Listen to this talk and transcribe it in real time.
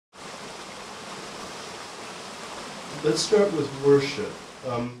Let's start with worship.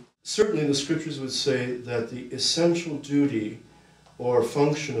 Certainly the scriptures would say that the essential duty or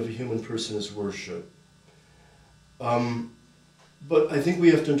function of a human person is worship. But I think we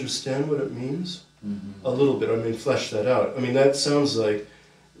have to understand what it means a little bit. I mean, flesh that out. I mean, that sounds like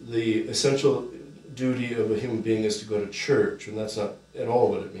the essential duty of a human being is to go to church, and that's not at all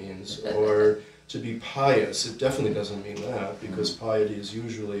what it means. Or to be pious. It definitely doesn't mean that, because piety is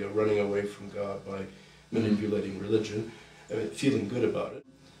usually a running away from God by manipulating religion, feeling good about it.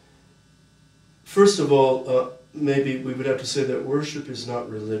 First of all, maybe we would have to say that worship is not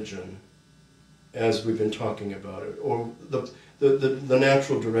religion, as we've been talking about it, or the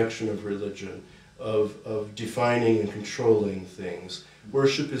natural direction of religion, of defining and controlling things.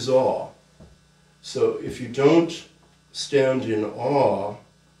 Worship is awe. So if you don't stand in awe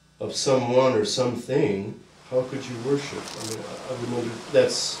of someone or something, how could you worship? I mean, I would wonder,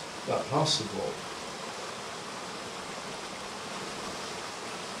 that's not possible.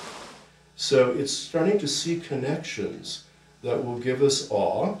 So it's starting to see connections that will give us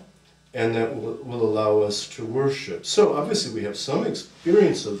awe and that will allow us to worship. So obviously we have some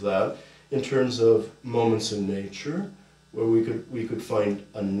experience of that in terms of moments in nature, where we could find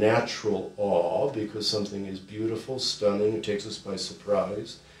a natural awe because something is beautiful, stunning, it takes us by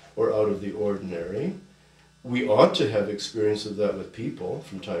surprise, or out of the ordinary. We ought to have experience of that with people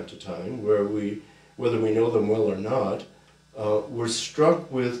from time to time, where whether we know them well or not, we're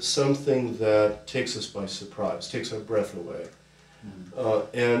struck with something that takes us by surprise, takes our breath away.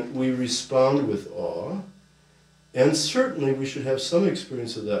 And we respond with awe. And certainly we should have some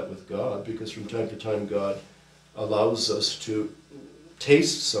experience of that with God, because from time to time God allows us to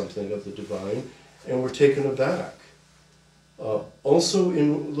taste something of the divine, and we're taken aback. Also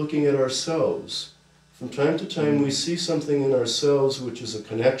in looking at ourselves, from time to time we see something in ourselves which is a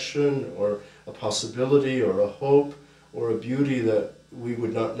connection, or a possibility, or a hope, or a beauty that we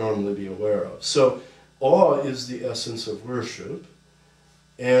would not normally be aware of. So awe is the essence of worship,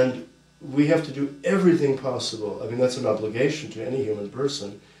 and we have to do everything possible. I mean, that's an obligation to any human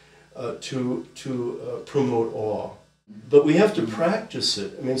person, to promote awe. But we have to practice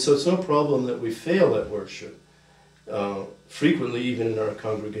it. I mean, so it's no problem that we fail at worship. Frequently, even in our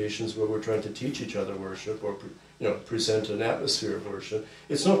congregations where we're trying to teach each other worship, or present an atmosphere of worship,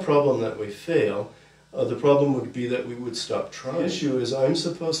 it's no problem that we fail. The problem would be that we would stop trying. The issue is I'm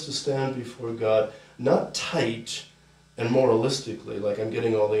supposed to stand before God, not tight and moralistically, like I'm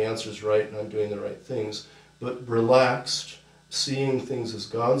getting all the answers right and I'm doing the right things, but relaxed, seeing things as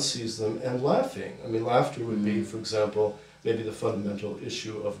God sees them, and laughing. I mean, laughter would be, for example, maybe the fundamental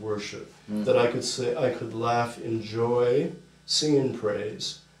issue of worship. That I could say, I could laugh in joy, sing in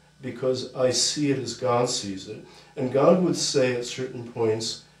praise, because I see it as God sees it. And God would say at certain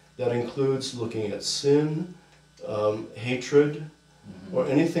points, that includes looking at sin, hatred, or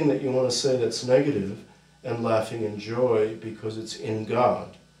anything that you want to say that's negative, and laughing in joy because it's in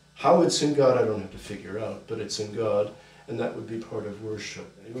God. How it's in God I don't have to figure out, but it's in God, and that would be part of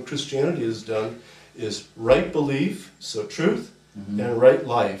worship. And what Christianity has done is right belief, so truth, and right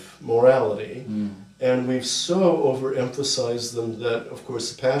life, morality, and we've so overemphasized them that, of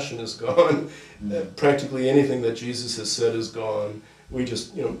course, the passion is gone. Practically anything that Jesus has said is gone. We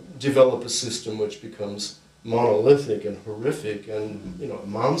just, develop a system which becomes monolithic and horrific and, a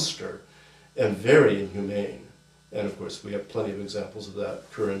monster, and very inhumane. And of course, we have plenty of examples of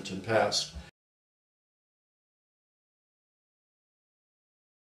that, current and past.